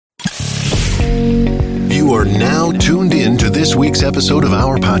You're now tuned in to this week's episode of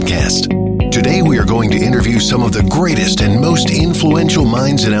our podcast. Today we are going to interview some of the greatest and most influential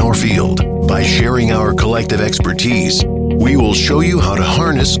minds in our field. By sharing our collective expertise, we will show you how to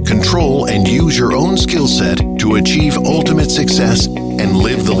harness, control, and use your own skill set to achieve ultimate success and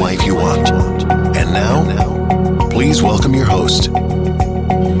live the life you want. And now, please welcome your host.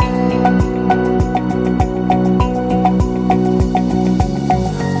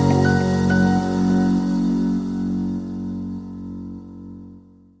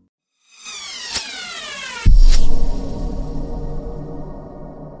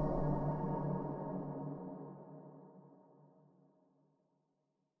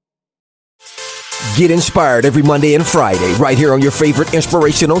 Get inspired every Monday and Friday right here on your favorite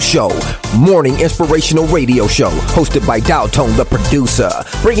inspirational show, Morning Inspirational Radio Show, hosted by Dowtone, the producer.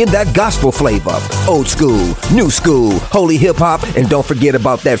 Bringing that gospel flavor, old school, new school, holy hip-hop, and don't forget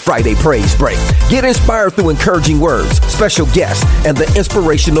about that Friday praise break. Get inspired through encouraging words, special guests, and the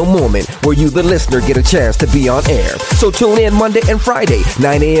inspirational moment where you, the listener, get a chance to be on air. So tune in Monday and Friday,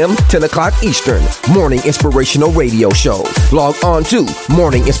 9 a.m., 10 o'clock Eastern, Morning Inspirational Radio Show. Log on to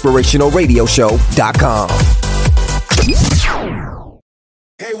morninginspirationalradioshow.com.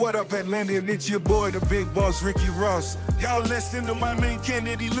 Hey, what up, Atlanta? It's your boy, the big boss, Ricky Ross. Y'all listening to my man,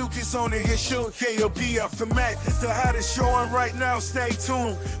 Kennedy Lucas, on his show, KLP Aftermath. It's the hottest show on right now. Stay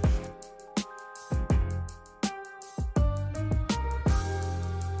tuned.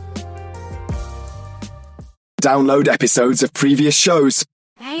 Download episodes of previous shows.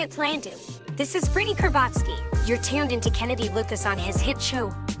 Hey, it's Landon. This is Brittany Kravatsky. You're tuned into Kennedy Lucas on his hit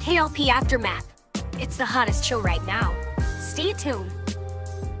show, KLP Aftermath. It's the hottest show right now. Stay tuned.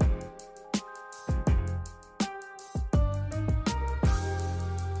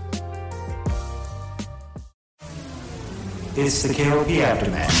 It's the KLP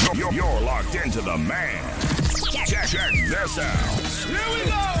Aftermath. You're locked into the man. Check this out. Here we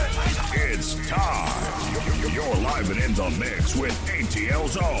go. It's time. You're live and in the mix with ATL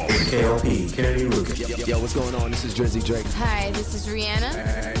Zone. KLP, Kennedy Lucas. Yo, what's going on? This is Drizzy Drake. Hi, this is Rihanna.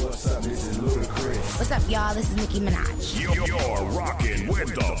 Hey, what's up? This is Ludacris. What's up, y'all? This is Nicki Minaj. You're rocking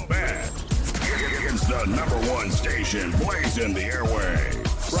with the best. It's the #1 station blazing the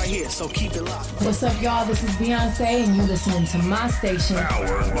airwaves. Right here, so keep it locked. What's up, y'all? This is Beyonce, and you listening to my station.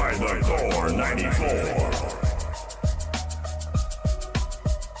 Powered by the Core 94.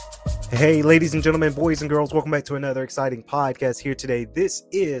 Hey, ladies and gentlemen, boys and girls, welcome back to another exciting podcast here today. This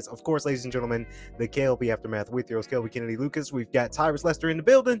is, of course, ladies and gentlemen, the KLP Aftermath with your host, KLP Kennedy Lucas. We've got Tyrus Lester in the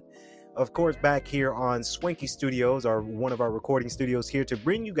building, of course, back here on Swanky Studios, one of our recording studios here to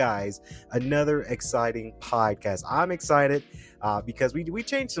bring you guys another exciting podcast. I'm excited because we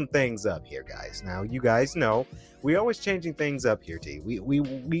changed some things up here, guys. Now, you guys know we always changing things up here, T. We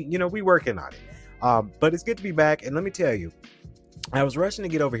working on it. But it's good to be back, and let me tell you, I was rushing to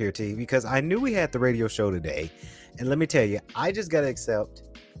get over here, T, because I knew we had the radio show today. And let me tell you, I just got to accept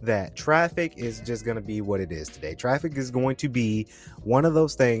that traffic is just going to be what it is today. Traffic is going to be one of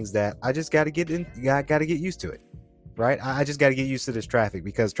those things that I just got to get used to it, right? I just got to get used to this traffic,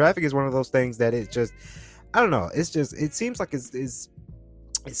 because traffic is one of those things that it's just, I don't know. It's just, it seems like it's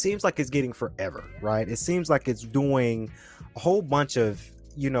getting forever, right? It seems like it's doing a whole bunch of,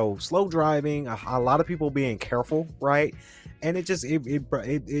 slow driving, a lot of people being careful, right? And it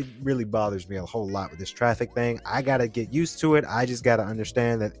really bothers me a whole lot with this traffic thing. I got to get used to it. I just got to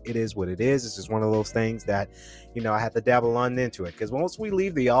understand that it is what it is. It's just one of those things that, I have to dabble on into it. Because once we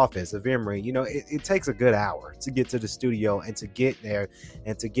leave the office of Emory, it takes a good hour to get to the studio and to get there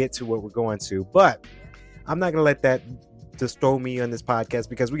and to get to what we're going to. But I'm not going to let that just throw me on this podcast,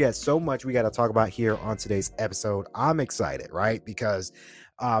 because we got so much we got to talk about here on today's episode. I'm excited, right? Because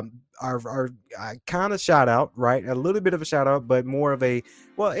our kind of shout out, right? A little bit of a shout out, but more of it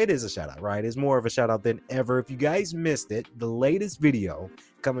is a shout out, right? It's more of a shout out than ever. If you guys missed it, the latest video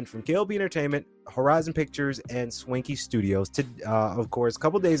coming from KLP Entertainment, Horizon Pictures, and Swanky Studios, of course, a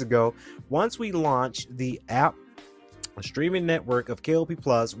couple days ago, once we launched the app, a streaming network of KLP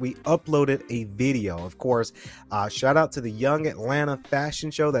Plus, we uploaded a video. Of course, shout out to the Young Atlanta fashion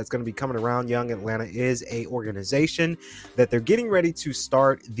show that's going to be coming around. Young Atlanta is a organization that they're getting ready to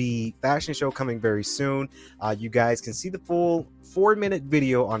start the fashion show coming very soon. You guys can see the full 4-minute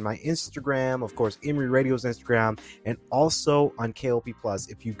video on my Instagram, of course, Emory Radio's Instagram, and also on KLP Plus.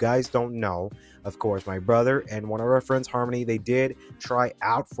 If you guys don't know, of course, my brother and one of our friends, Harmony, they did try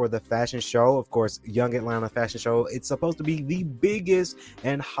out for the fashion show. Of course, Young Atlanta fashion show. It's a supposed to be the biggest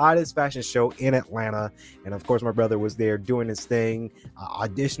and hottest fashion show in Atlanta. And of course, my brother was there doing his thing,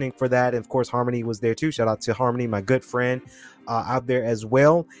 auditioning for that. And of course, Harmony was there too. Shout out to Harmony, my good friend, out there as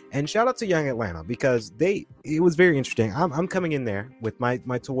well. And shout out to Young Atlanta, because it was very interesting. I'm coming in there with my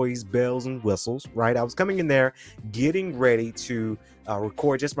toys, bells and whistles, right? I was coming in there getting ready to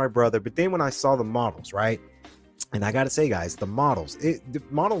record just my brother. But then when I saw the models, right? And I got to say, guys, the models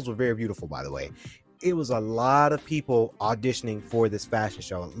were very beautiful, by the way. It was a lot of people auditioning for this fashion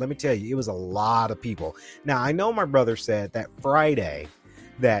show. Let me tell you, it was a lot of people. Now, I know my brother said that Friday,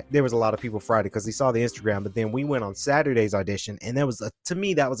 that there was a lot of people Friday because he saw the Instagram, but then we went on Saturday's audition, and to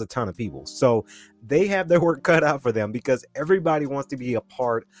me, that was a ton of people. So they have their work cut out for them, because everybody wants to be a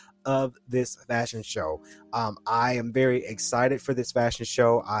part of this fashion show. I am very excited for this fashion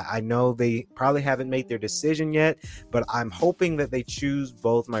show. I know they probably haven't made their decision yet, but I'm hoping that they choose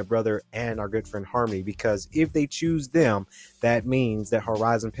both my brother and our good friend Harmony, because if they choose them, that means that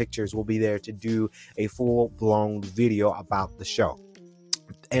Horizon Pictures will be there to do a full-blown video about the show.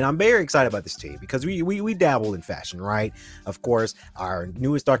 And I'm very excited about this team, because we dabble in fashion, right? Of course, our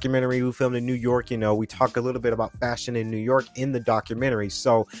newest documentary we filmed in New York, we talk a little bit about fashion in New York in the documentary.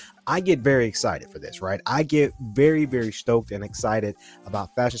 So I get very excited for this, right? I get very, very stoked and excited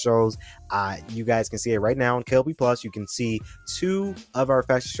about fashion shows. You guys can see it right now on KLP Plus. You can see 2 of our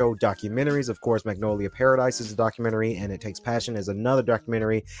fashion show documentaries. Of course, Magnolia Paradise is a documentary, and It Takes Passion is another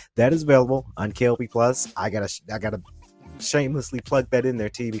documentary that is available on KLP Plus. I gotta shamelessly plug that in there,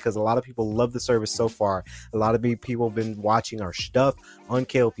 T, because a lot of people love the service so far. A lot of people have been watching our stuff on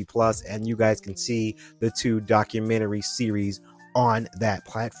KLP Plus, and you guys can see the 2 documentary series on that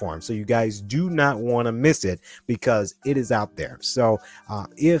platform. So you guys do not want to miss it, because it is out there. So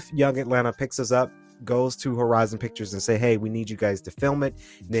if Young Atlanta picks us up, goes to Horizon Pictures and say, hey, we need you guys to film it,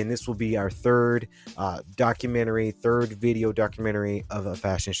 then this will be our third video documentary of a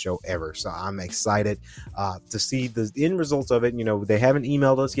fashion show ever. So I'm excited to see the end results of it. They haven't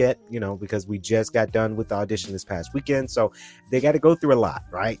emailed us yet, because we just got done with the audition this past weekend. So they got to go through a lot,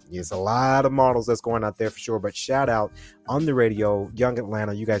 right? There's a lot of models that's going out there for sure. But shout out on the radio, Young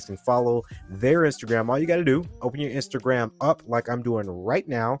Atlanta. You guys can follow their Instagram. All you got to do, open your Instagram up like I'm doing right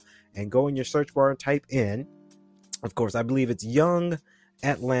now, and go in your search bar and type in, of course, I believe it's Young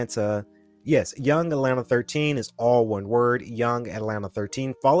Atlanta. Yes, Young Atlanta 13 is all one word, Young Atlanta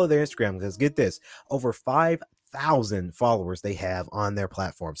 13. Follow their Instagram, because get this, over 5,000 followers they have on their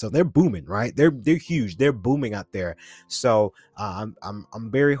platform. So they're booming, right? They're huge. They're booming out there. So I'm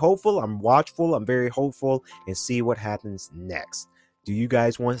very hopeful. I'm watchful. I'm very hopeful, and see what happens next. Do you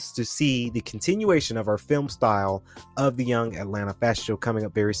guys want to see the continuation of our film style of the Young Atlanta Fashion Show coming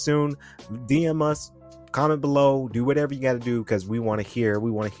up very soon? DM us, comment below, do whatever you got to do, because we want to hear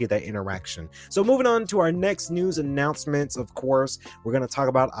that interaction. So moving on to our next news announcements, of course, we're going to talk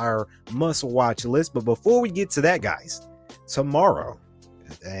about our must-watch list. But before we get to that, guys, tomorrow,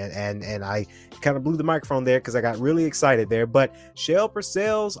 and I kind of blew the microphone there because I got really excited there, but Shell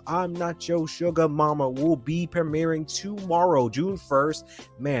Purcell's I'm Not Your Sugar Mama will be premiering tomorrow, June 1st.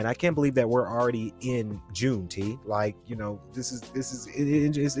 Man, I can't believe that we're already in June, T. Like, this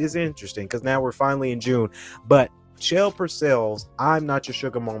is interesting, because now we're finally in June. But Shell Purcell's I'm Not Your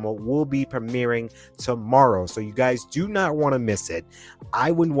Sugar Mama will be premiering tomorrow. So you guys do not want to miss it. I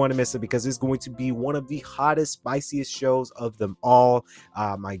wouldn't want to miss it, because it's going to be one of the hottest, spiciest shows of them all.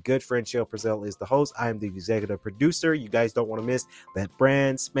 My good friend Shell Purcell is the host. I am the executive producer. You guys don't want to miss that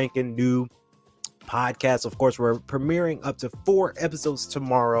brand spanking new podcast. Of course, we're premiering up to 4 episodes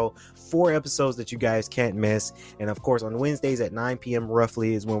tomorrow, 4 episodes that you guys can't miss. And of course, on Wednesdays at 9 p.m.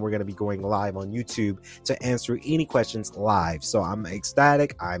 roughly is when we're going to be going live on YouTube to answer any questions live. So I'm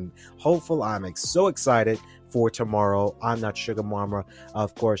ecstatic. I'm hopeful. I'm so excited for tomorrow. I'm Not Sugar Mama.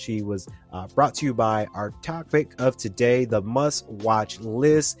 Of course, she was brought to you by our topic of today, the must watch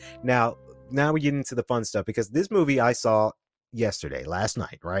list. Now we get into the fun stuff, because this movie I saw last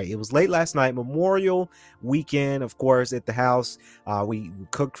night, right? It was late last night, Memorial weekend, of course, at the house. We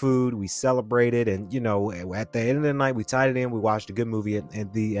cooked food, we celebrated, and at the end of the night, we tied it in. We watched a good movie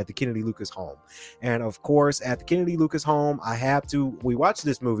at the Kennedy Lucas home. And of course, at the Kennedy Lucas home, we watched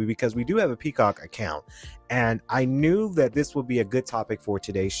this movie because we do have a Peacock account, and I knew that this would be a good topic for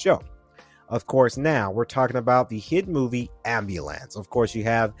today's show. Of course, now we're talking about the hit movie Ambulance. Of course, you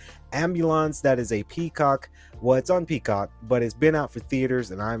have Ambulance, that is a Peacock. Well, it's on Peacock, but it's been out for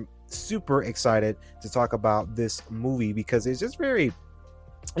theaters, and I'm super excited to talk about this movie because it's very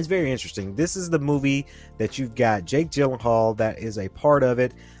interesting. This is the movie that you've got Jake Gyllenhaal that is a part of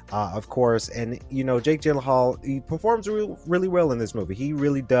it. of course. And Jake Gyllenhaal, he performs really well in this movie. He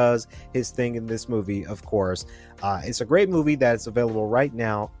really does his thing in this movie. Of course, it's a great movie that's available right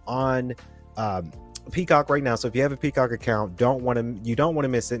now on Peacock right now. So if you have a Peacock account, you don't want to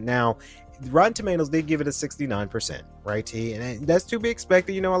miss it. Now, Rotten Tomatoes did give it a 69%, right, T? And that's to be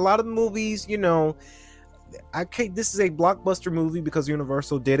expected. A lot of movies, this is a blockbuster movie because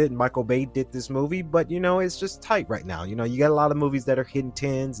Universal did it and Michael Bay did this movie, but it's just tight right now. You got a lot of movies that are hitting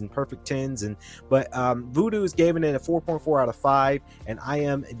 10s and perfect 10s, but Vudu is giving it a 4.4 out of 5, and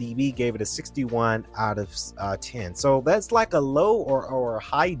IMDb gave it a 61 out of 10. So that's like a low or a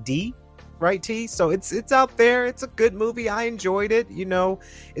high D. Right, T? So it's out there. It's a good movie. I enjoyed it.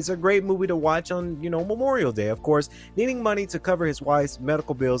 It's a great movie to watch on, Memorial Day. Of course, needing money to cover his wife's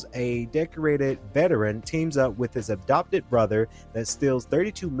medical bills, a decorated veteran teams up with his adopted brother that steals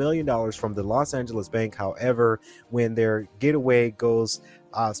 $32 million from the Los Angeles bank. However, when their getaway goes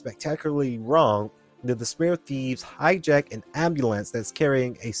spectacularly wrong, the despair thieves hijack an ambulance that's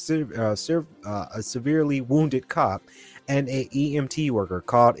carrying a severely wounded cop and a EMT worker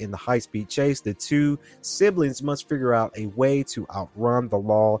caught in the high-speed chase. The two siblings must figure out a way to outrun the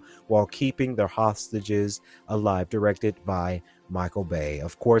law while keeping their hostages alive. Directed by Michael Bay.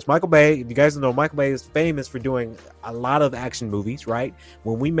 Of course, Michael Bay, you guys know Michael Bay is famous for doing a lot of action movies, right?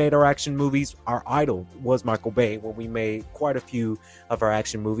 When we made our action movies, our idol was Michael Bay when we made quite a few of our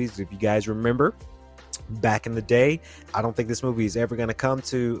action movies. If you guys remember, back in the day, I don't think this movie is ever going to come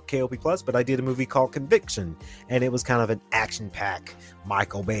to KOP Plus, but I did a movie called Conviction, and it was kind of an action-packed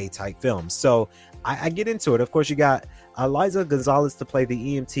Michael Bay type film. So I get into it. Of course, you got Eliza Gonzalez to play the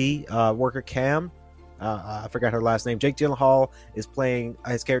EMT worker Cam. I forgot her last name. Jake Gyllenhaal is playing,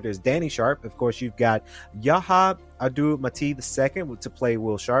 his character is Danny Sharp. Of course, you've got Yahya Abdul-Mateen II to play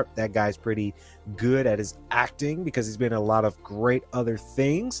Will Sharp. That guy's pretty good at his acting because he's been in a lot of great other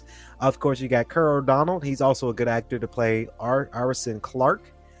things. Of course, you got Kerr O'Donnell. He's also a good actor to play Arison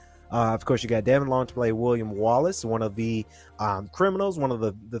Clark. Of course, you got Devin Long to play William Wallace, one of the criminals, one of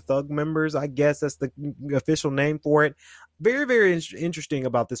the thug members. I guess that's the official name for it. Very, very interesting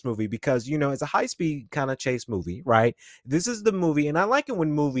about this movie because, it's a high-speed kind of chase movie, right? This is the movie, and I like it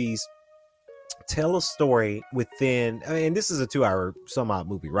when movies tell a story within, and this is a 2-hour some odd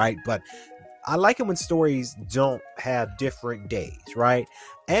movie, right? But I like it when stories don't have different days, right?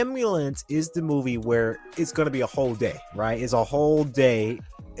 Ambulance is the movie where it's going to be a whole day, right? It's a whole day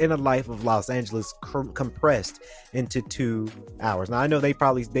in a life of Los Angeles compressed into 2 hours. Now, I know they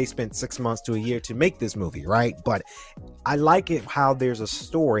spent 6 months to a year to make this movie, right? But I like it how there's a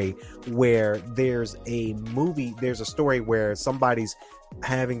story where there's a story where somebody's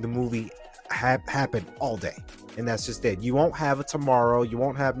having the movie happen all day. And that's just it. You won't have a tomorrow. You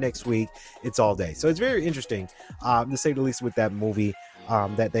won't have next week. It's all day. So it's very interesting, to say the least, with that movie,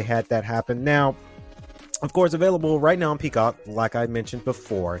 that they had that happen. Now, of course, available right now on Peacock, like I mentioned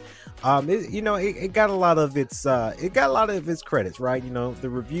before. It got a lot of its credits, right? The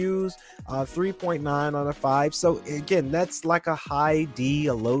reviews, 3.9 out of 5. So again, that's like a high D,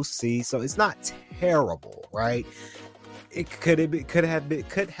 a low C. So it's not terrible, right? It could have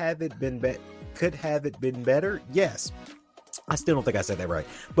it been better? Yes. I still don't think I said that right.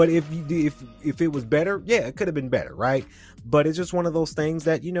 But if it was better, yeah, it could have been better, right? But it's just one of those things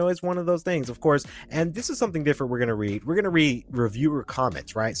that, it's one of those things, of course. And this is something different we're going to read. We're going to read reviewer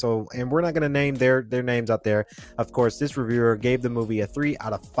comments, right? So, and we're not going to name their names out there. Of course, this reviewer gave the movie a 3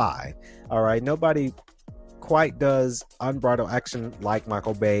 out of 5. All right. Nobody quite does unbridled action like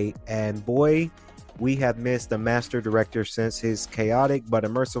Michael Bay. And boy, we have missed a master director since his chaotic but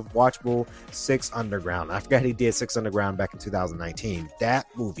immersive watchable Six Underground. I forgot he did Six Underground back in 2019. That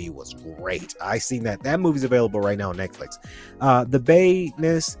movie was great. I seen that. That movie's available right now on Netflix. The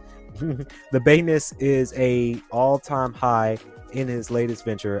Bayness is a all-time high in his latest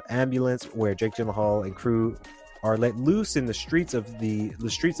venture, Ambulance, where Jake Gyllenhaal and crew are let loose in the streets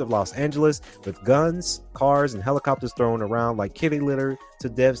of Los Angeles with guns, cars, and helicopters thrown around like kitty litter to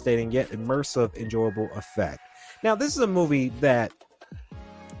devastating yet immersive, enjoyable effect. Now, this is a movie that,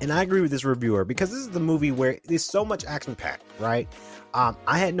 and I agree with this reviewer, because this is the movie where there's so much action-packed, right?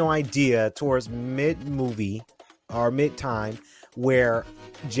 I had no idea towards mid-movie or mid-time where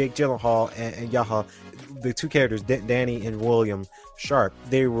Jake Gyllenhaal and Yahya, the two characters, Danny and William Sharp,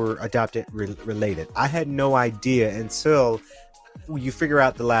 they were adopted related. I had no idea until you figure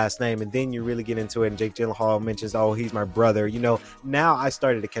out the last name, and then you really get into it, and Jake Gyllenhaal mentions, oh, he's my brother. Now I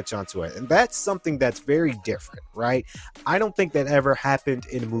started to catch on to it, and that's something that's very different, right? I don't think that ever happened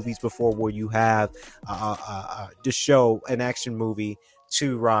in movies before, where you have to show an action movie,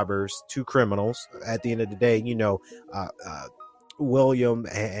 two robbers, two criminals. At the end of the day, William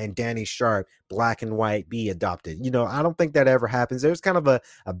and Danny Sharp, black and white, be adopted. I don't think that ever happens. There's kind of a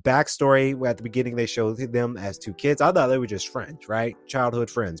backstory where at the beginning they showed them as two kids. I thought they were just friends, right? Childhood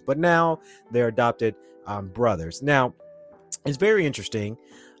friends. But now they're adopted brothers. Now, it's very interesting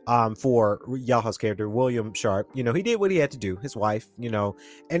for Yahoo's character, William Sharp. He did what he had to do, his wife,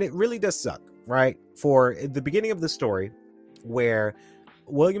 and it really does suck, right? For the beginning of the story where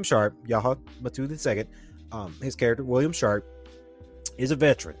William Sharp, Yahoo Matu II, his character, William Sharp, is a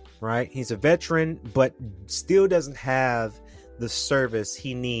veteran, right? He's a veteran, but still doesn't have the service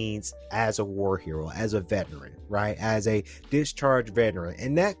he needs as a war hero, as a veteran, right? As a discharged veteran.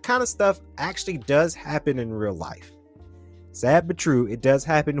 And that kind of stuff actually does happen in real life. Sad but true, it does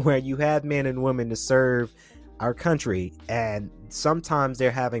happen where you have men and women to serve our country, and sometimes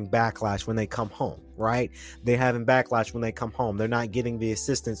they're having backlash when they come home, right? They're having backlash when they come home. They're not getting the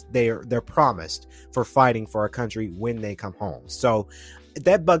assistance they're promised for fighting for our country when they come home. So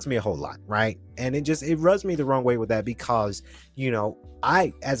that bugs me a whole lot, right? And it rubs me the wrong way with that because,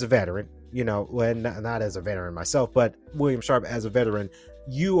 I, as a veteran, not as a veteran myself, but William Sharp as a veteran,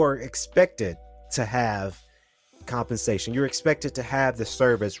 you are expected to have compensation. You're expected to have the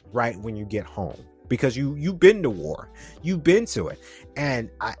service right when you get home, because you've been to war, you've been to it. And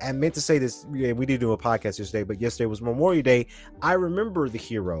I meant to say this, we did do a podcast yesterday, but yesterday was Memorial Day. I remember the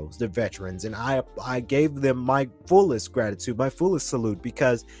heroes, the veterans, and I gave them my fullest gratitude, my fullest salute,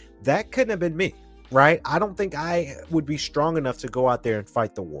 because that couldn't have been me, right? I don't think I would be strong enough to go out there and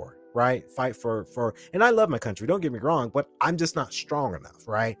fight the war, right? Fight for, and I love my country, don't get me wrong, but I'm just not strong enough,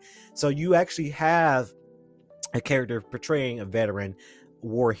 right? So you actually have a character portraying a veteran,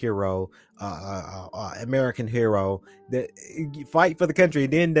 war hero, American hero that fight for the country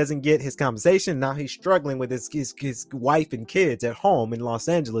and then doesn't get his compensation. Now he's struggling with his wife and kids at home in Los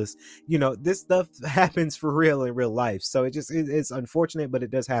Angeles. This stuff happens for real in real life. So it's unfortunate, but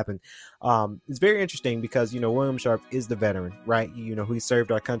it does happen. It's very interesting because, William Sharp is the veteran, right? He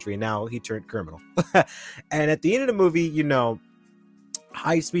served our country and now he turned criminal. And at the end of the movie,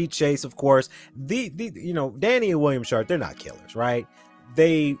 high speed chase, of course, Danny and William Sharp, they're not killers, right?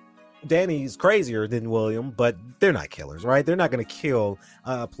 Danny's crazier than William, but they're not killers, right? They're not going to kill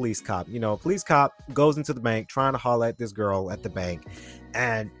a police cop. A police cop goes into the bank trying to holler at this girl at the bank.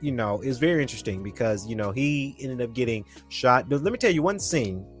 And, it's very interesting because, he ended up getting shot. But let me tell you one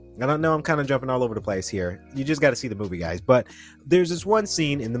scene. I don't know, I'm kind of jumping all over the place here. You just got to see the movie, guys. But there's this one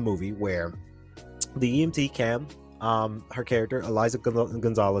scene in the movie where the EMT Cam, her character, Eliza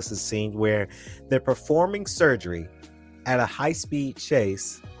Gonzalez, is seen where they're performing surgery at a high-speed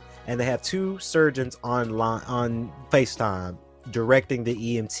chase, and they have two surgeons on FaceTime directing the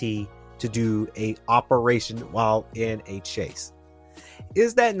EMT to do a operation while in a chase.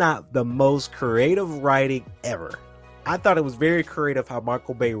 Is that not the most creative writing ever? I thought it was very creative how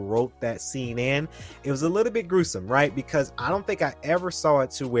Michael Bay wrote that scene in. It was a little bit gruesome, right? Because I don't think I ever saw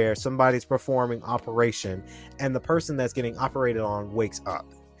it to where somebody's performing operation and the person that's getting operated on wakes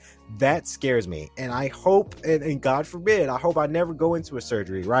up. That scares me. And I hope, and God forbid, I hope I never go into a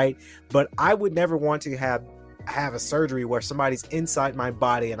surgery, right? But I would never want to have a surgery where somebody's inside my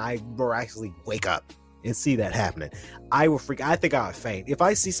body and I miraculously wake up and see that happening. I will freak. I think I would faint if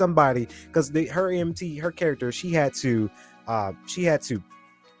I see somebody, because her EMT, her character, she had to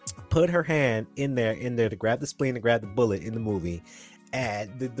put her hand in there to grab the spleen, to grab the bullet in the movie.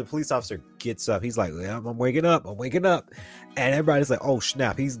 And the police officer gets up. He's like, yeah, I'm waking up. And everybody's like, oh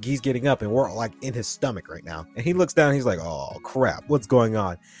snap, he's getting up, and we're like in his stomach right now. And he looks down and he's like, oh crap, what's going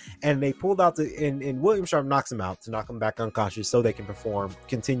on? And they pulled out and William Sharp knocks him out to knock him back unconscious so they can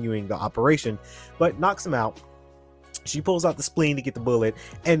continuing the operation, but knocks him out. She pulls out the spleen to get the bullet,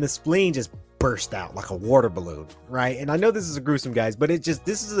 and the spleen just burst out like a water balloon, right? And I know this is a gruesome, guys, but this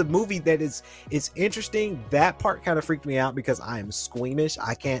is a movie that it's interesting. That part kind of freaked me out because I am squeamish.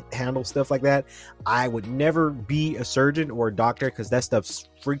 I can't handle stuff like that. I would never be a surgeon or a doctor because that stuff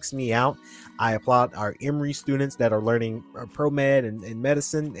freaks me out. I applaud our Emory students that are learning pro-med and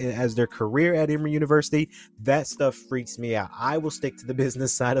medicine as their career at Emory University. That stuff freaks me out. I will stick to the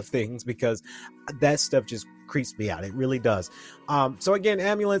business side of things because that stuff just creeps me out. It really does. So again,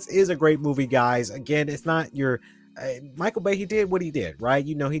 Ambulance is a great movie, guys. Again, it's not your Michael Bay. He did what he did, right?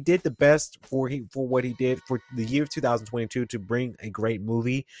 He did the best for what he did for the year of 2022 to bring a great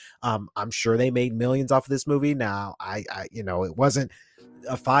movie. I'm sure they made millions off of this movie. Now, I it wasn't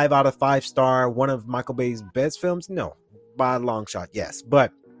a 5 out of 5 star, one of Michael Bay's best films. No, by a long shot, yes.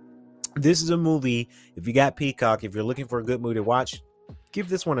 But this is a movie. If you got Peacock, if you're looking for a good movie to watch, give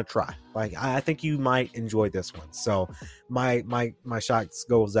this one a try. Like, I think you might enjoy this one. So my shots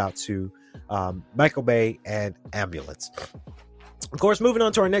goes out to Michael Bay and Ambulance. Of course, moving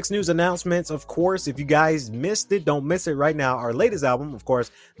on to our next news announcements. Of course, if you guys missed it, don't miss it right now. Our latest album, of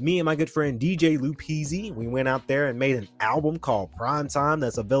course, me and my good friend DJ Lupizzi, we went out there and made an album called Prime Time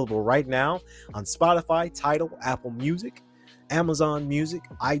that's available right now on Spotify, Tidal, Apple Music, Amazon Music,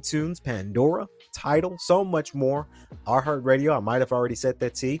 iTunes, Pandora, Tidal, so much more. iHeartRadio, I might have already said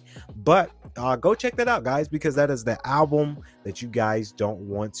that to you, but go check that out, guys, because that is the album that you guys don't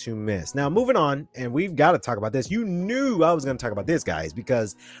want to miss. Now, moving on, and we've got to talk about this. You knew I was going to talk about this, guys,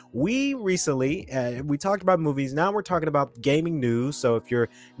 because we recently, we talked about movies. Now we're talking about gaming news. So if you're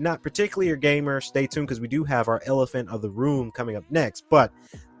not particularly a gamer, stay tuned, because we do have our elephant of the room coming up next. But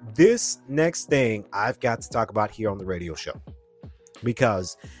this next thing I've got to talk about here on the radio show,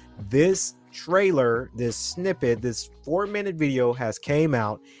 because this trailer, this snippet, this 4-minute video has came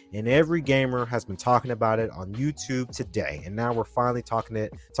out, and every gamer has been talking about it on YouTube today, and now we're finally talking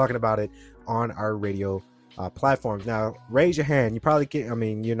about it on our radio platforms. Now, raise your hand. You probably can't, I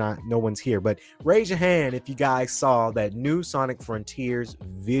mean, you're not, no one's here, but raise your hand if you guys saw that new Sonic Frontiers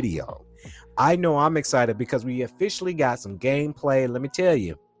video. I know I'm excited because we officially got some gameplay. Let me tell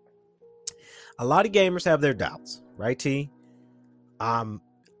you, a lot of gamers have their doubts, right, T?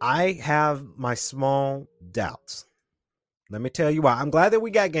 I have my small doubts. Let me tell you why. I'm glad that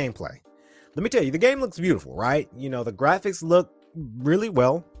we got gameplay. Let me tell you, the game looks beautiful, right? You know, the graphics look really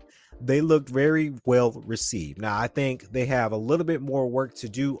well. They looked very well received. Now, I think they have a little bit more work to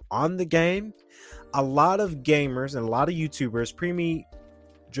do on the game. A lot of gamers and a lot of YouTubers, Dreamy,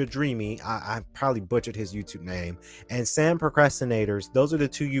 I probably butchered his YouTube name, and Sam Procrastinators, those are the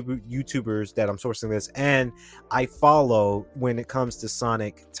two YouTubers that I'm sourcing this and I follow when it comes to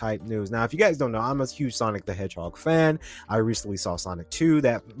Sonic type news. Now, if you guys don't know, I'm a huge Sonic the Hedgehog fan. I recently saw Sonic 2.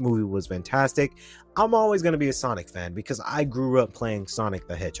 That movie was fantastic. I'm always going to be a Sonic fan because I grew up playing Sonic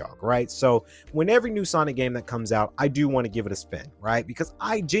the Hedgehog, right? So when every new Sonic game that comes out, I do want to give it a spin, right? Because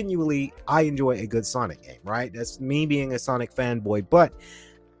I enjoy a good Sonic game, right? That's me being a Sonic fanboy, but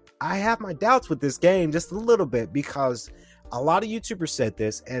I have my doubts with this game just a little bit, because a lot of YouTubers said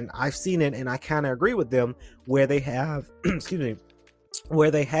this, and I've seen it, and I kind of agree with them, where they have,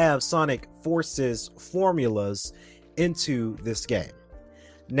 where they have Sonic Forces formulas into this game.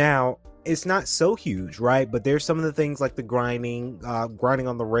 Now, it's not so huge, right? But there's some of the things like the grinding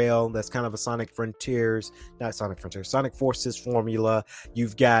on the rail. That's kind of a Sonic Forces formula.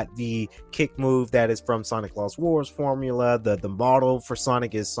 You've got the kick move that is from Sonic Lost Wars formula. The model for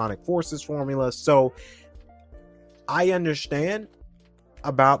Sonic is Sonic Forces formula. So I understand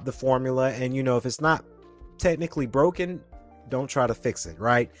about the formula, and you know, if it's not technically broken, don't try to fix it,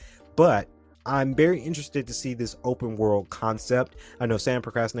 right? But I'm very interested to see this open world concept. I know Sam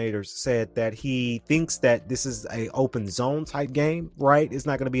Procrastinators said that he thinks that this is a open zone type game, right? It's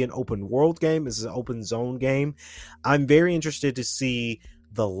not going to be an open world game. This is an open zone game. I'm very interested to see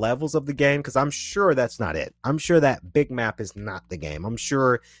the levels of the game, because I'm sure that's not it. I'm sure that big map is not the game. I'm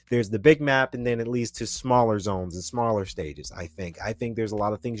sure there's the big map, and then it leads to smaller zones and smaller stages. I think there's a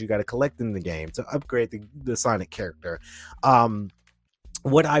lot of things you got to collect in the game to upgrade the Sonic character.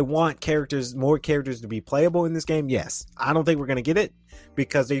 Would I want more characters to be playable in this game? Yes. I don't think we're going to get it,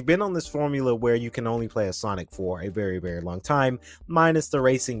 because they've been on this formula where you can only play as Sonic for a very, very long time, minus the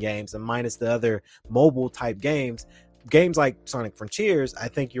racing games and minus the other mobile type games. Games like Sonic Frontiers, I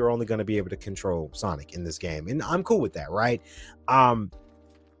think you're only going to be able to control Sonic in this game, and I'm cool with that, right?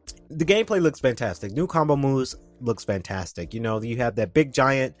 The gameplay looks fantastic. New combo moves looks fantastic. You know, you have that big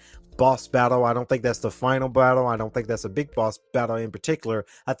giant boss battle. I don't think that's the final battle. I don't think that's a big boss battle in particular.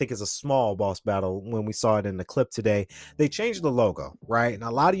 I think it's a small boss battle when we saw it in the clip today. They changed the logo, right? And a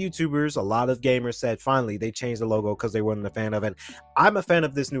lot of YouTubers, a lot of gamers said finally they changed the logo because they weren't a fan of it. I'm a fan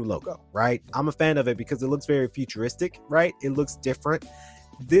of this new logo, right? I'm a fan of it because it looks very futuristic, right? It looks different.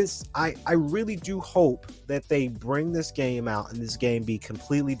 I really do hope that they bring this game out and this game be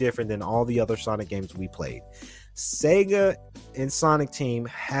completely different than all the other Sonic games we played. Sega and Sonic Team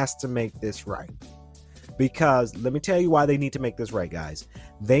has to make this right, because let me tell you why they need to make this right, guys.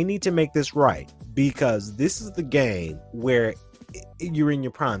 They need to make this right because this is the game where you're in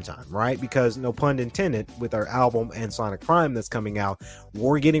your prime time, right? Because, no pun intended, with our album and Sonic Prime that's coming out,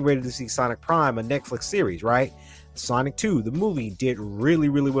 we're getting ready to see Sonic Prime, a Netflix series, right? Sonic 2, the movie, did really,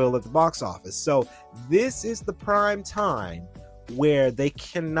 really well at the box office. So this is the prime time where they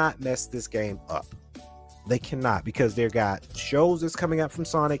cannot mess this game up. They cannot, because they've got shows that's coming out from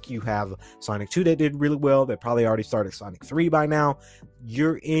Sonic. You have Sonic 2 that did really well. They probably already started Sonic 3 by now.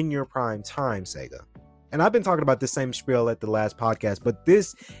 You're in your prime time, Sega. And I've been talking about the same spiel at the last podcast, but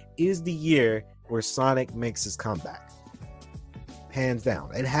this is the year where Sonic makes his comeback. Hands down.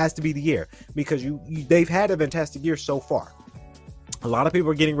 It has to be the year, because they've had a fantastic year so far. A lot of people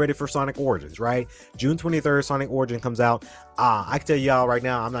are getting ready for Sonic Origins, right? June 23rd, Sonic Origin comes out. I can tell y'all right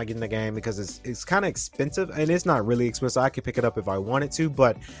now, I'm not getting the game because it's kind of expensive, and it's not really expensive. I could pick it up if I wanted to,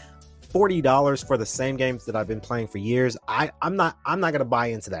 but $40 for the same games that I've been playing for years, I'm not gonna buy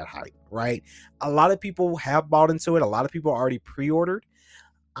into that hype, right? A lot of people have bought into it. A lot of people already pre-ordered.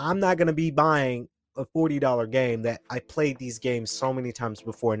 I'm not gonna be buying a $40 game that I played these games so many times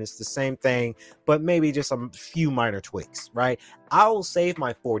before, and it's the same thing, but maybe just a few minor tweaks, right? I will save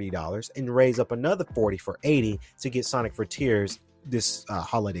my $40 and raise up another 40 for 80 to get Sonic Frontiers this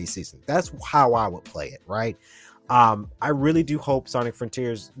holiday season. That's how I would play it, right? I really do hope Sonic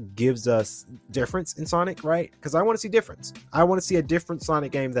Frontiers gives us difference in Sonic, right? Because I want to see difference. I want to see a different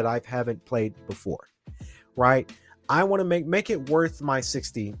Sonic game that I haven't played before, right? I want to make it worth my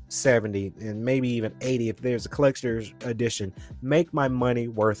 60, 70, and maybe even 80 if there's a collector's edition. Make my money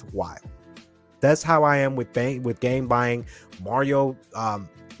worthwhile. That's how I am with game buying. Mario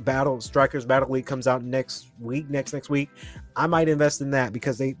Strikers Battle League comes out next week. I might invest in that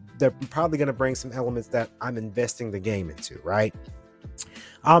because they're probably going to bring some elements that I'm investing the game into, right?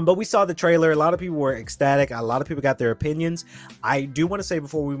 But we saw the trailer. A lot of people were ecstatic. A lot of people got their opinions. I do want to say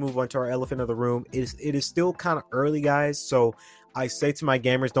before we move on to our elephant of the room, it is still kind of early, guys. So I say to my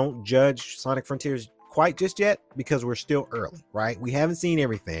gamers, don't judge Sonic Frontiers quite just yet because we're still early, right? We haven't seen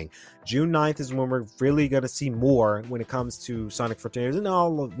everything. June 9th is when we're really going to see more when it comes to Sonic Frontiers and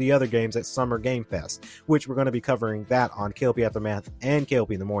all of the other games at Summer Game Fest, which we're going to be covering that on KLP Aftermath and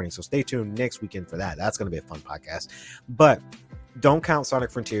KLP in the morning. So stay tuned next weekend for that. That's going to be a fun podcast. But don't count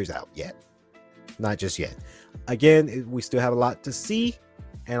Sonic Frontiers out yet. Not just yet. Again, we still have a lot to see,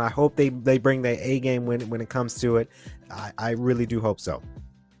 and I hope they bring their A game when it comes to it. I really do hope so.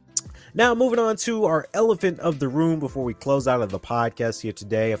 Now, moving on to our elephant of the room before we close out of the podcast here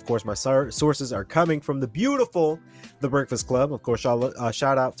today. Of course, my sources are coming from the beautiful The Breakfast Club. Of course,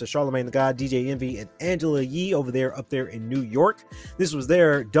 shout out to Charlemagne the God, DJ Envy, and Angela Yee up there in New York. This was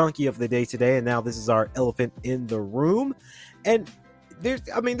their donkey of the day today, and now this is our elephant in the room. And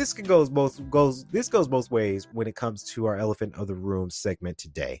this goes both ways when it comes to our elephant of the room segment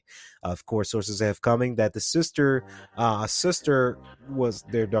today. Of course, sources have coming that the sister was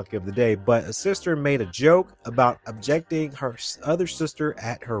their donkey of the day, but a sister made a joke about objecting her other sister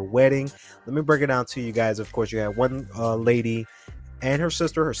at her wedding. Let me break it down to you guys. Of course, you have one lady and her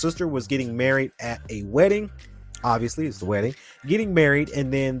sister. Her sister was getting married at a wedding. Obviously, it's the wedding. Getting married,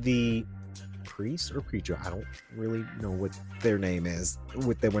 and then the priest or preacher, I don't really know what their name is,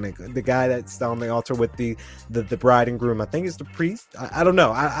 the guy that's on the altar with the bride and groom, I think it's the priest. I don't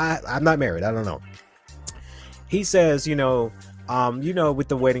know. I'm not married. I don't know. He says, with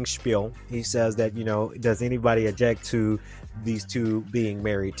the wedding spiel, he says that, does anybody object to these two being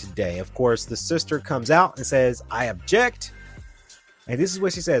married today? Of course, the sister comes out and says, I object. And this is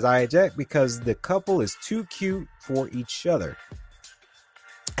what she says: I object because the couple is too cute for each other.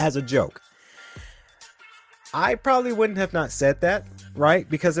 As a joke. I probably wouldn't have not said that, right?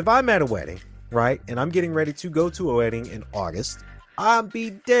 Because if I'm at a wedding, right, and I'm getting ready to go to a wedding in August, I'll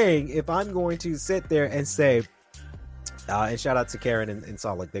be dang if I'm going to sit there and say, and shout out to Karen and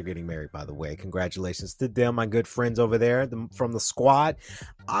Salt Lake, they're getting married, by the way. Congratulations to them, my good friends over there from the squad.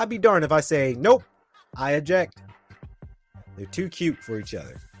 I'd be darned if I say, nope, I object. They're too cute for each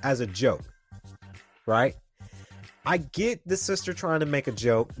other, as a joke, right? I get the sister trying to make a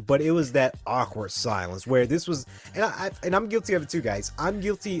joke, but it was that awkward silence where this was, and I'm guilty of it too, guys. I'm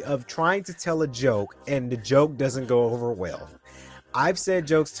guilty of trying to tell a joke and the joke doesn't go over well. I've said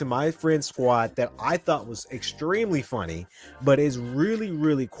jokes to my friend squad that I thought was extremely funny, but is really,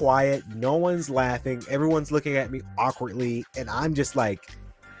 really quiet. No one's laughing. Everyone's looking at me awkwardly, and I'm just like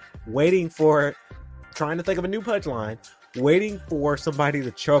trying to think of a new punchline, waiting for somebody to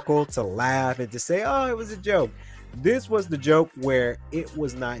chuckle, to laugh, and to say, oh, it was a joke. This was the joke where it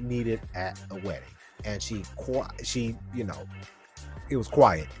was not needed at a wedding, and she, it was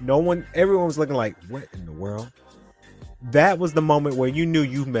quiet. Everyone was looking like, what in the world? That was the moment where you knew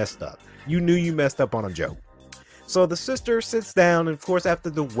you messed up. You knew you messed up on a joke. So the sister sits down, and of course, after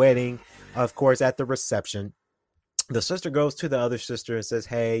the wedding, of course, at the reception, the sister goes to the other sister and says,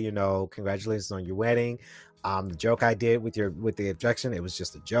 hey, congratulations on your wedding. The joke I did with the objection, it was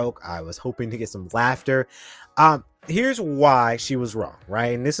just a joke. I was hoping to get some laughter. Here's why she was wrong,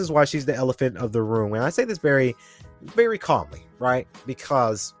 right? And this is why she's the elephant of the room. And I say this very, very calmly, right?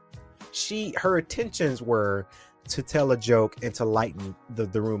 Because her intentions were to tell a joke and to lighten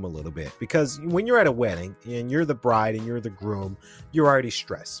the room a little bit. Because when you're at a wedding and you're the bride and you're the groom, you're already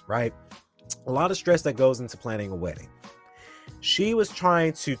stressed, right? A lot of stress that goes into planning a wedding. She was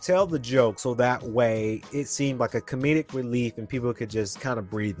trying to tell the joke so that way it seemed like a comedic relief and people could just kind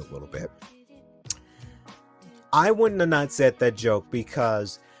of breathe a little bit. I wouldn't have not said that joke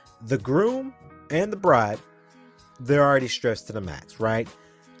because the groom and the bride, they're already stressed to the max, right?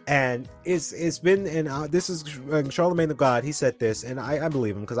 And it's been, and this is Charlemagne the God, he said this, and I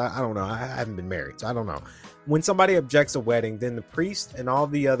believe him because I don't know, I haven't been married, so I don't know. When somebody objects a wedding, then the priest and all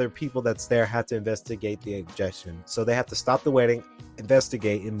the other people that's there have to investigate the objection. So they have to stop the wedding,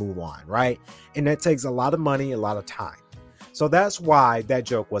 investigate, and move on, right? And that takes a lot of money, a lot of time. So that's why that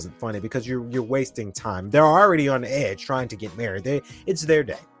joke wasn't funny, because you're wasting time. They're already on the edge trying to get married. It's their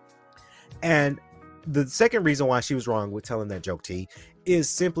day. And the second reason why she was wrong with telling that joke, T, is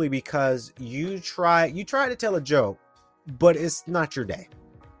simply because you try to tell a joke, but it's not your day.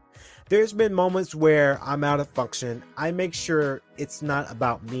 There's been moments where I'm out of function. I make sure it's not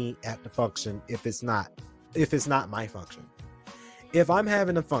about me at the function if it's not my function. If I'm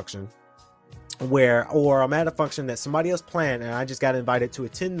having a function or I'm at a function that somebody else planned and I just got invited to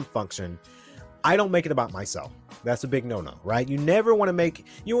attend the function, I don't make it about myself. That's a big no-no, right? You never want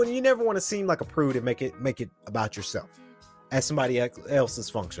to seem like a prude and make it about yourself at somebody else's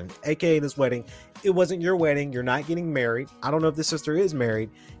function, aka this wedding. It wasn't your wedding. You're not getting married. I don't know if the sister is married.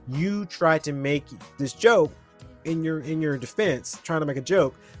 You tried to make this joke in your defense, trying to make a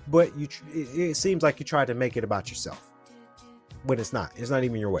joke, but it seems like you tried to make it about yourself when it's not. It's not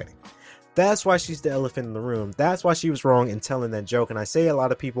even your wedding. That's why she's the elephant in the room. That's why she was wrong in telling that joke. And I say a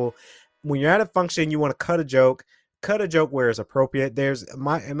lot of people, when you're at a function, you want to cut a joke where it's appropriate.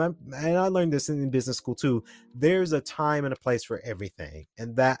 And I learned this in business school too. There's a time and a place for everything.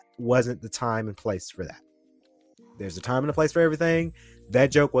 And that wasn't the time and place for that. There's a time and a place for everything.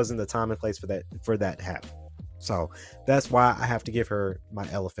 That joke wasn't the time and place for that to happen. So that's why I have to give her my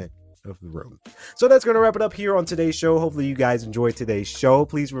elephant of the room. So that's going to wrap it up here on today's show. Hopefully you guys enjoyed today's show.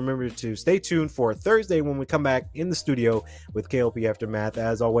 Please remember to stay tuned for Thursday when we come back in the studio with KLP Aftermath.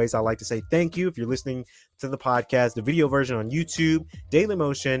 As always, I'd like to say thank you if you're listening to the podcast, the video version on YouTube,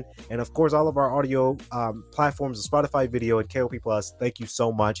 Dailymotion, and of course all of our audio platforms of Spotify video and KLP Plus. Thank you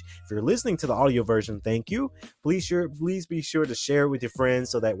so much. If you're listening to the audio version, thank you. Please be sure to share it with your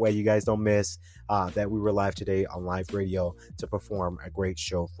friends so that way you guys don't miss that we were live today on live radio to perform a great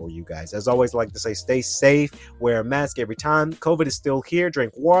show for you guys. As always, I like to say stay safe, wear a mask every time. COVID is still here.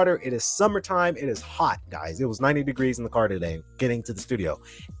 Drink water. It is summertime. It is hot, guys. It was 90 degrees in the car today getting to the studio.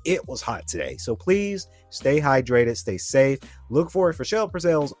 It was hot today. So please stay hydrated, stay safe. Look forward for Shell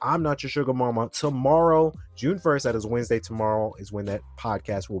Purcell's I'm Not Your Sugar Mama tomorrow, June 1st. That is Wednesday. Tomorrow is when that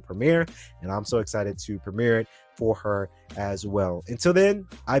podcast will premiere, and I'm so excited to premiere it for her as well. Until then,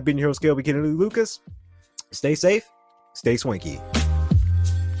 I've been your host, KLP Kennedy Lucas. Stay safe, stay swanky.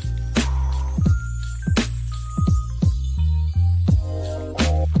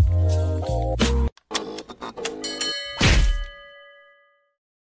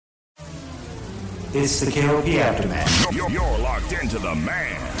 It's the KLP Aftermath. You're locked into the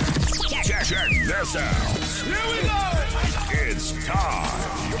man. Check this out. Here we go. It's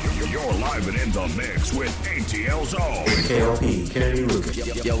time. You're live and in the mix with ATL Zone. KLP, Kennedy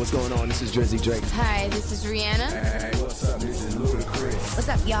Lucas. Yo, what's going on? This is Drizzy Drake. Hi, this is Rihanna. Hey, what's up? This is Ludacris. What's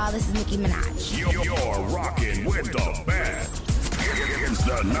up, y'all? This is Nicki Minaj. You're rocking with the best. It's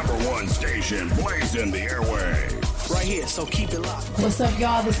the #1 station blazing the airwaves. Right here, so keep it locked. What's up,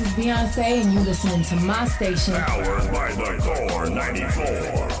 y'all? This is Beyonce, and you listening to my station. Powered by the Core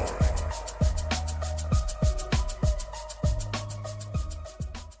 94.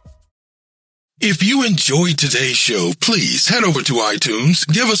 If you enjoyed today's show, please head over to iTunes,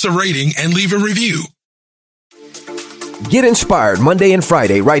 give us a rating, and leave a review. Get inspired Monday and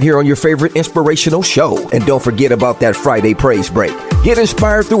Friday right here on your favorite inspirational show. And don't forget about that Friday praise break. Get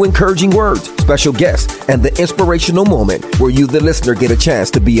inspired through encouraging words, special guests, and the inspirational moment where you, the listener, get a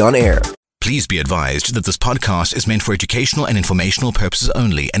chance to be on air. Please be advised that this podcast is meant for educational and informational purposes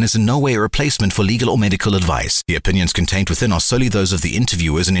only and is in no way a replacement for legal or medical advice. The opinions contained within are solely those of the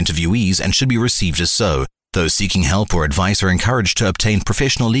interviewers and interviewees and should be received as so. Those seeking help or advice are encouraged to obtain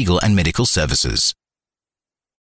professional legal and medical services.